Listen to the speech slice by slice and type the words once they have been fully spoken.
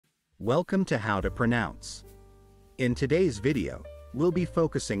Welcome to How to Pronounce. In today's video, we'll be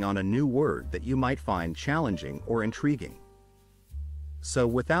focusing on a new word that you might find challenging or intriguing. So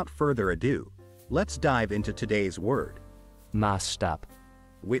without further ado, let's dive into today's word, Maßstab,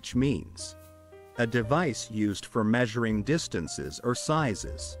 which means a device used for measuring distances or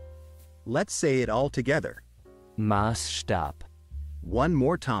sizes. Let's say it all together. Maßstab, One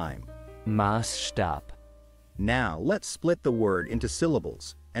more time. Maßstab, Now let's split the word into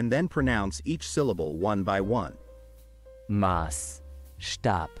syllables and then pronounce each syllable one by one.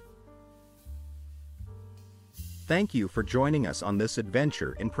 Maßstab. Thank you for joining us on this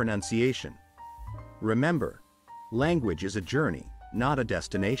adventure in pronunciation. Remember, language is a journey, not a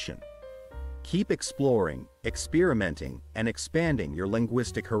destination. Keep exploring, experimenting, and expanding your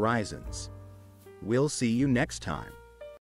linguistic horizons. We'll see you next time.